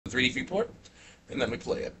3D viewport, and then we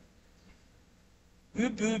play it.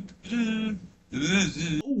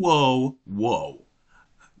 Whoa, whoa.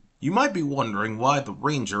 You might be wondering why the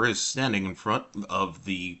Ranger is standing in front of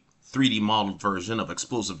the 3D modeled version of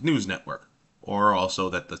Explosive News Network, or also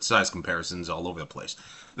that the size comparison's all over the place.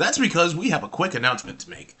 That's because we have a quick announcement to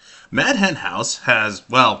make. Mad Hen House has,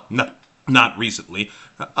 well, not recently,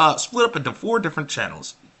 split up into 4 different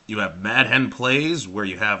channels. You have Mad Hen Plays, where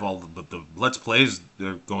you have all the Let's Plays,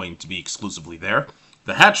 they're going to be exclusively there.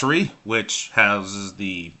 The Hatchery, which has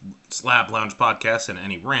the Slab Lounge podcast and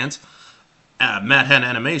any rant. Mad Hen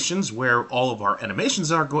Animations, where all of our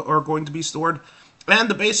animations are going to be stored, and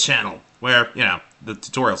the base channel, where, the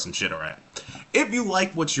tutorials and shit are at. If you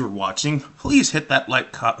like what you're watching, please hit that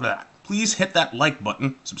like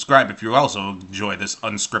button, subscribe if you also enjoy this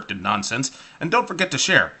unscripted nonsense, and don't forget to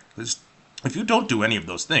share, because if you don't do any of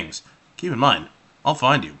those things, keep in mind, I'll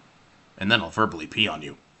find you, and then I'll verbally pee on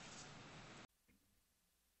you.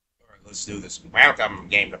 Alright, let's do this. Welcome,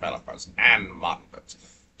 game developers and modders,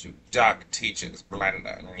 to Doug Teaches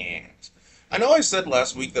Blender. Yes. I know I said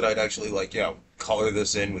last week that I'd actually, color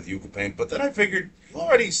this in with Yuka Paint, but then I figured you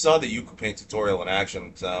already saw the Yuka Paint tutorial in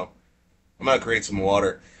action, so I'm gonna create some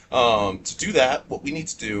water. To do that, what we need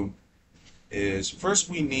to do is first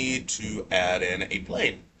we need to add in a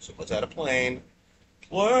plane. So let's add a plane.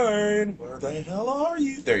 Plane, where the hell are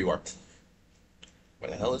you? There you are. Where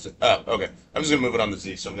the hell is it? Oh, okay. I'm just gonna move it on the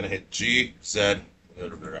Z, so I'm gonna hit G, Z,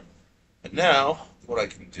 and now what I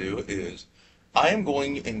can do is I am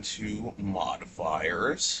going into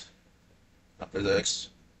modifiers, not physics.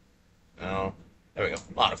 No, there we go.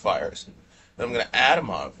 Modifiers. Then I'm going to add a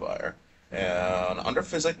modifier, and under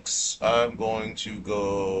physics, I'm going to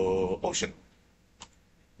go ocean.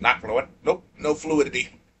 Not fluid. Nope, no fluidity.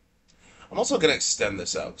 I'm also going to extend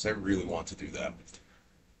this out because I really want to do that.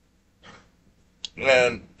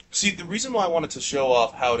 And see, the reason why I wanted to show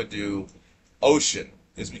off how to do ocean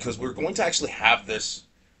is because we're going to actually have this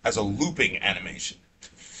as a looping animation.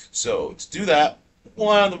 So to do that,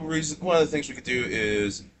 one of the things we could do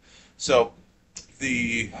is, so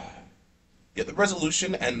the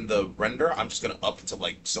resolution and the render, I'm just gonna up to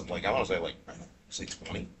something like I want to say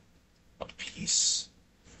 20 a piece,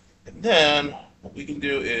 and then what we can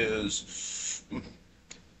do is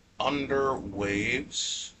under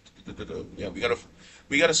waves. Yeah,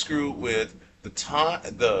 we gotta screw with the time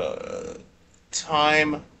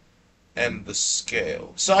and the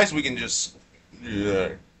scale. Size we can just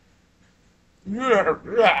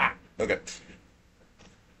okay.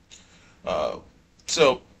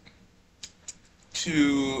 So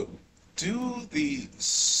to do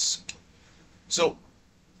so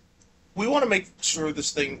we want to make sure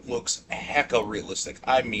this thing looks hecka realistic.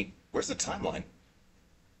 I mean, where's the timeline?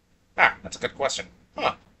 Ah, that's a good question.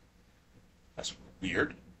 Huh. That's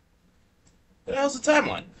weird. What the hell's the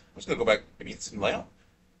timeline? I'm just gonna go back. Maybe it's in layout.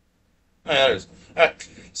 Oh, yeah, there it is. Alright,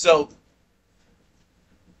 so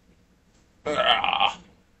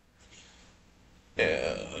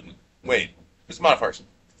and wait, it's modifiers.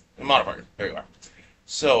 Modifiers. There you are.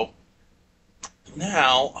 So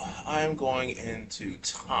now I'm going into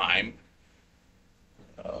time.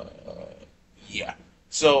 Uh, yeah.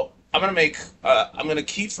 So I'm gonna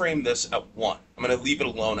keyframe this at 1. I'm gonna leave it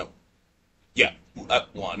alone at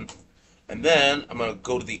 1, and then I'm gonna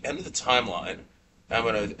go to the end of the timeline. I'm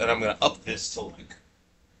gonna up this to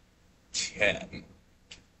 10,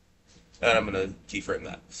 and I'm gonna keyframe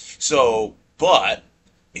that. So, but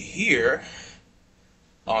here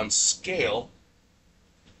on scale,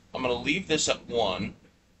 I'm gonna leave this at 1.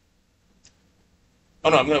 Oh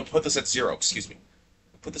no, I'm gonna put this at 0. Excuse me.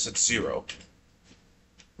 Put this at 0.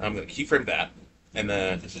 I'm gonna keyframe that, and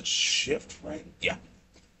then is it shift right? Yeah.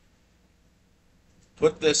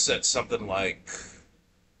 Put this at something like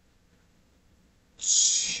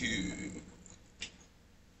 2.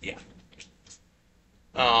 Yeah.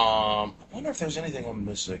 I wonder if there's anything I'm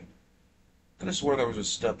missing. I could have swore there was a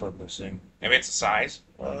step I'm missing. Maybe it's the size?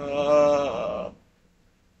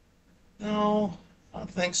 No, I don't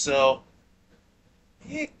think so.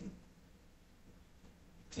 It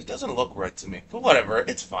doesn't look right to me. But whatever,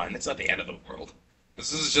 it's fine. It's not the end of the world.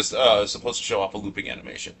 This is just supposed to show off a looping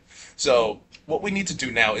animation. So what we need to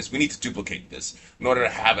do now is we need to duplicate this in order to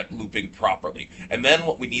have it looping properly. And then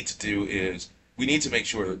what we need to do is we need to make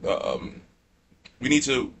sure we need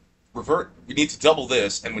to double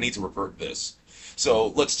this and we need to revert this. So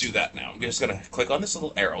let's do that now. I'm just going to click on this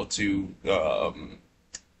little arrow to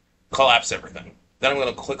collapse everything. Then I'm going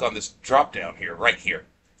to click on this drop down here, right here,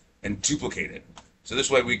 and duplicate it. So this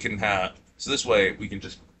way we can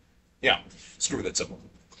just, yeah, screw that simple.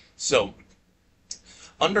 So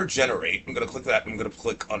under generate, I'm going to click that, and I'm going to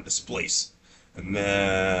click on displace. And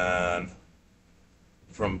then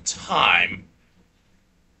from time,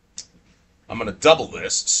 I'm going to double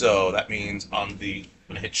this. So that means I'm going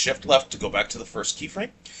to hit shift left to go back to the first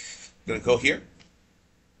keyframe. I'm going to go here.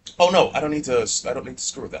 Oh no, I don't need to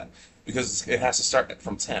screw with that because it has to start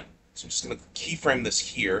from 10. So I'm just going to keyframe this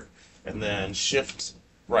here and then shift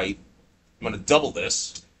right. I'm going to double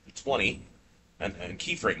this, 20, and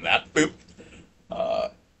keyframe that. Boop.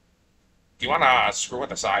 Do you want to screw with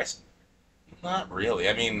the size? Not really.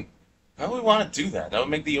 I mean, how do we want to do that? That would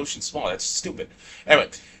make the ocean small. That's stupid. Anyway,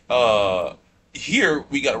 here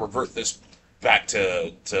we got to revert this back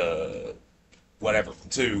to whatever,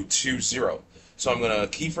 to 2-0. So I'm going to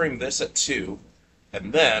keyframe this at 2,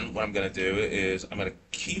 and then what I'm going to do is I'm going to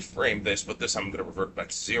keyframe this, but this time I'm going to revert back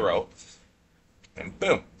to 0, and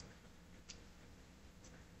boom.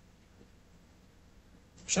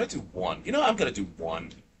 Should I do 1? You know, I'm going to do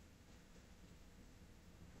 1.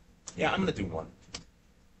 Yeah, I'm going to do 1.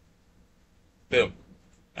 Boom.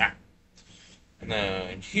 Ah. And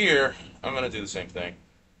then here, I'm going to do the same thing.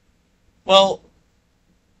 Well,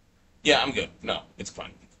 yeah, I'm good. No, it's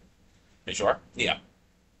fine. You sure? Yeah.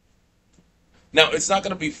 Now, it's not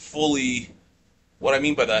going to be fully... What I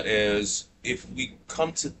mean by that is, if we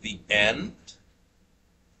come to the end...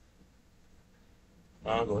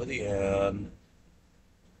 I'll go to the end.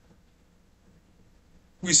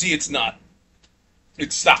 We see it's not...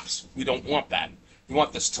 It stops. We don't want that. We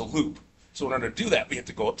want this to loop. So in order to do that, we have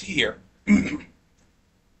to go up to here.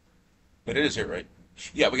 But it is here, right?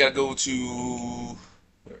 Yeah, we got to go to...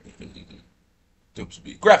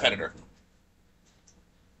 Graph editor.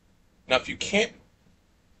 Now, if you can't,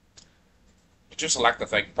 just select the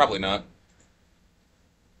thing. Probably not.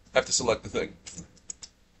 Have to select the thing.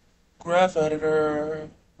 Graph editor.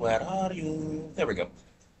 Where are you? There we go.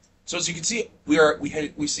 So as you can see,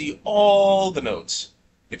 we see all the nodes.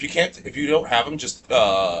 If you don't have them,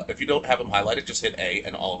 if you don't have them highlighted, just hit A,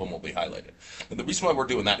 and all of them will be highlighted. And the reason why we're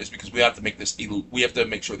doing that is because we have to make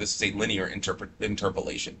sure this is a linear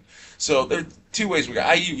interpolation. So there are two ways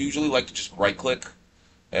I usually like to just right click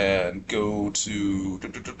and go to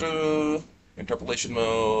interpolation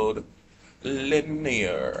mode,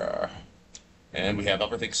 linear, and we have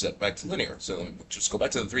everything set back to linear. So let me just go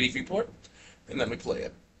back to the 3D viewport, and then we play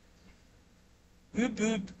it. What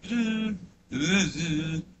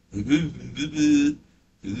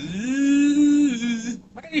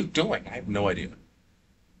are you doing? I have no idea.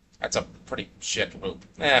 That's a pretty shit loop.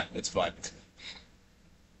 It's fine.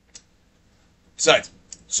 Besides,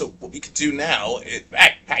 so what we could do now is...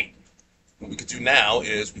 Hey! What we could do now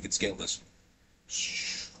is we could scale this.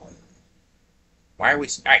 Why are we...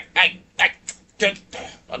 Hey!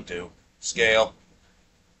 Undo. Scale.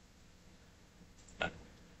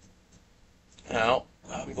 Now,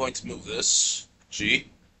 I'm going to move this. G.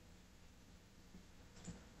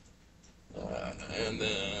 And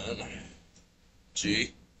then...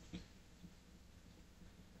 G.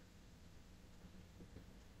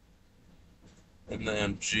 And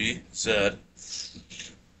then G, Z.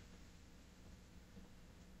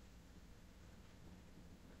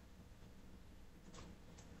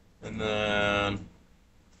 And then...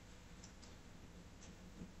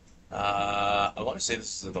 I want to say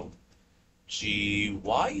this is the G,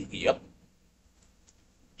 Y? Yep.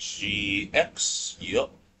 G, X? Yep.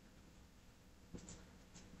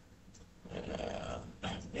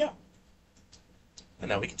 Yeah. And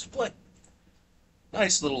now we can just play.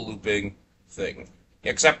 Nice little looping thing.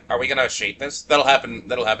 Except, are we gonna shape this? That'll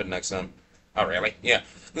happen next time. Oh, really? Yeah.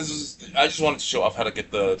 I just wanted to show off how to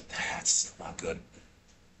get the... That's not good.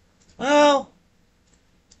 Well...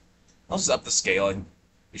 I'll just up the scaling.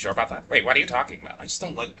 You sure about that? Wait, what are you talking about? I just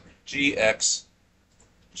don't like... G, X,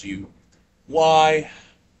 G, Y...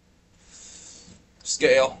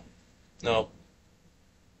 Scale. No.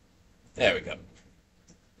 There we go.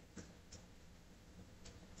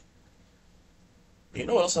 You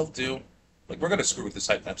know what else I'll do? Like, we're gonna screw with this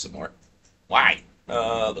sitemap some more. Why?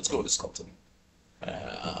 Let's go with the skeleton.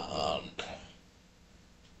 And...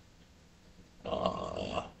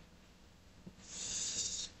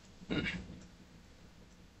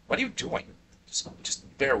 What are you doing?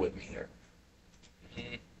 Just bear with me here.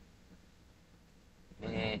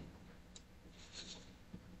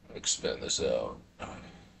 Expand this out.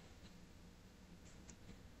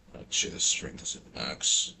 Make sure the strength is at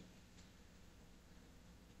max.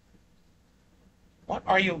 What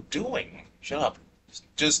are you doing? Shut up.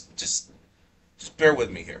 Just bear with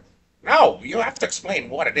me here. No, you have to explain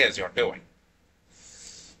what it is you're doing.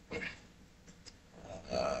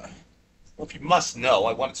 Well, if you must know,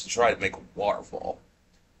 I wanted to try to make a waterfall.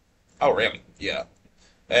 Oh, really? Yeah.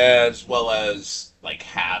 as well as like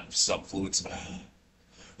have some fluids.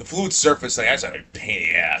 The fluid surface thing, that's a pain in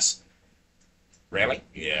the ass. Really?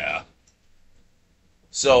 Yeah.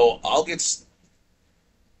 So I'll get.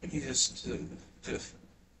 Let me just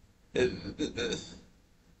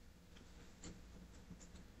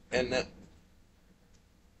and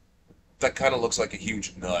that kind of looks like a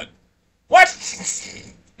huge nut. What?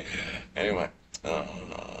 Anyway,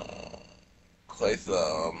 clay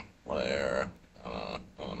thumb layer. I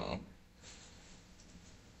don't know.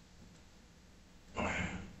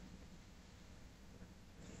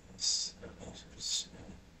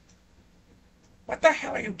 What the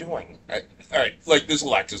hell are you doing? All right, like this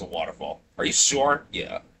will act as a waterfall. Are you sure?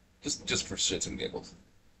 Yeah, just for shits and giggles.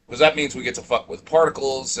 Because that means we get to fuck with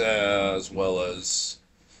particles as well as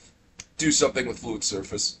do something with fluid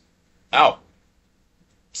surface. Oh,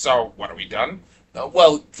 so what are we done?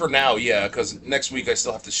 Well, for now, yeah, because next week I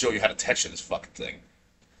still have to show you how to texture this fucking thing.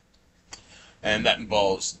 And that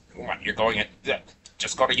involves, what, you're going at, yeah,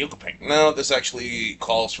 just go to Yucca. No, this actually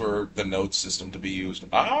calls for the node system to be used.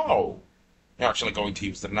 Oh, you're actually going to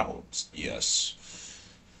use the nodes. Yes.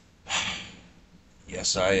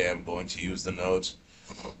 Yes, I am going to use the nodes.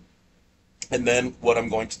 And then what I'm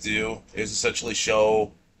going to do is essentially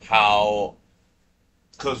show how,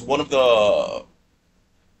 because one of the,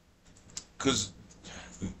 because,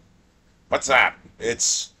 what's that?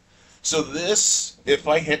 It's, so this, if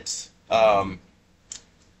I hit, let me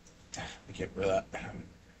get rid of that. Let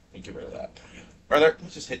me get rid of that. Rather,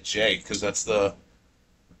 let's just hit J, because that's the,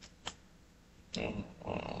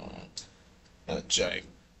 J.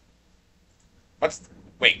 What's,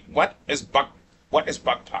 wait, what is bug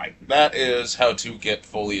tie? That is how to get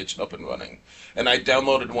foliage up and running. And I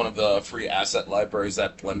downloaded one of the free asset libraries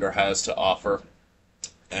that Blender has to offer.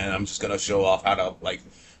 And I'm just gonna show off how to like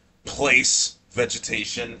place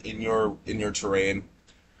vegetation in your terrain.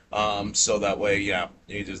 So that way, yeah,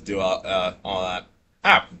 you just do all that.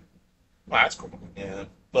 Ah, well, that's cool. Yeah,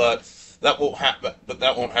 but that won't happen. But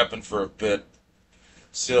that won't happen for a bit.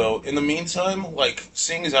 So in the meantime, like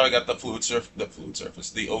seeing as how I got the fluid surface,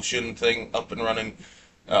 the ocean thing up and running,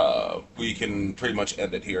 we can pretty much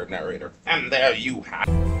end it here, narrator. And there you have.